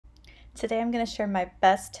Today I'm going to share my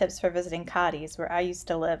best tips for visiting Cadiz, where I used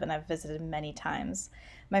to live and I've visited many times.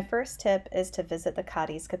 My first tip is to visit the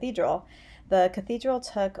Cadiz Cathedral. The cathedral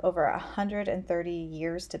took over 130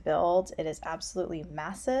 years to build. It is absolutely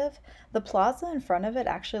massive. The plaza in front of it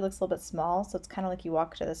actually looks a little bit small, so it's kind of like you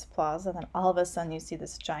walk to this plaza and then all of a sudden you see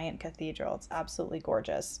this giant cathedral. It's absolutely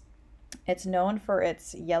gorgeous. It's known for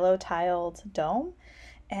its yellow tiled dome,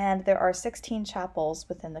 and there are 16 chapels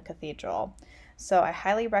within the cathedral. So I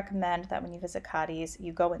highly recommend that when you visit Cadiz,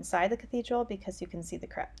 you go inside the cathedral because you can see the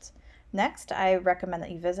crypt. Next, I recommend that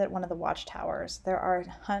you visit one of the watchtowers. There are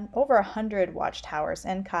over 100 watchtowers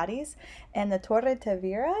in Cadiz, and the Torre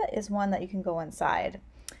Tavira is one that you can go inside.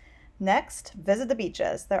 Next, visit the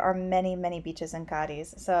beaches. There are many, many beaches in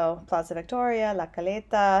Cadiz. So Plaza Victoria, La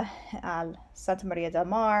Caleta, Santa Maria del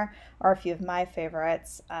Mar are a few of my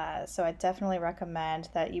favorites. So I definitely recommend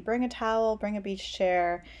that you bring a towel, bring a beach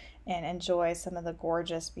chair, and enjoy some of the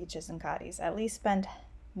gorgeous beaches in Cadiz. At least spend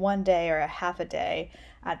one day or a half a day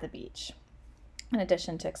at the beach, in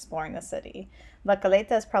addition to exploring the city. La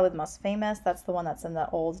Caleta is probably the most famous. That's the one that's in the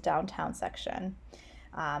old downtown section.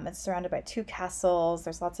 It's surrounded by two castles.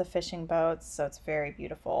 There's lots of fishing boats, so it's very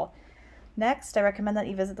beautiful. Next, I recommend that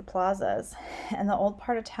you visit the plazas. In the old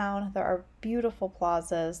part of town, there are beautiful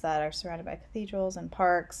plazas that are surrounded by cathedrals and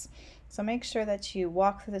parks. So make sure that you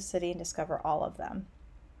walk through the city and discover all of them.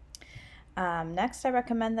 Next, I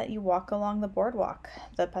recommend that you walk along the boardwalk,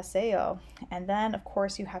 the paseo, and then, of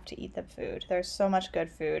course, you have to eat the food. There's so much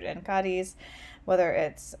good food in Cadiz, whether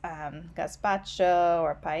it's gazpacho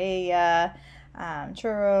or paella,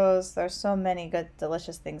 churros. There's so many good,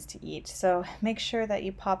 delicious things to eat. So make sure that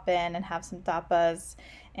you pop in and have some tapas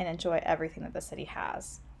and enjoy everything that the city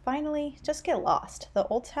has. Finally, just get lost. The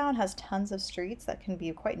Old Town has tons of streets that can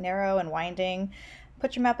be quite narrow and winding.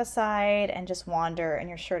 Put your map aside and just wander, and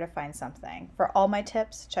you're sure to find something. For all my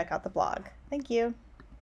tips, check out the blog. Thank you.